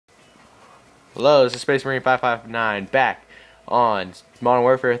Hello, this is Spacemarine 559 back on Modern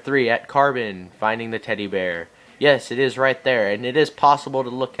Warfare 3 at Carbon, finding the teddy bear. Yes, it is right there, and it is possible to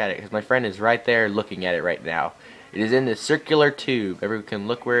look at it because my friend is right there looking at it right now. It is in this circular tube. Everyone can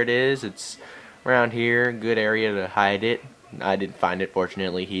look where it is. It's around here, good area to hide it. I didn't find it,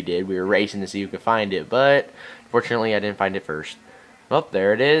 fortunately he did. We were racing to see who could find it, but fortunately I didn't find it first. Well,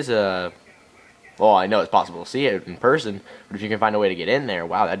 there it is. Well, I know it's possible to see it in person, but if you can find a way to get in there,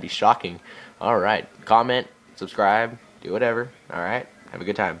 wow, that'd be shocking. Alright, comment, subscribe, do whatever. Alright, have a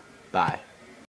good time. Bye.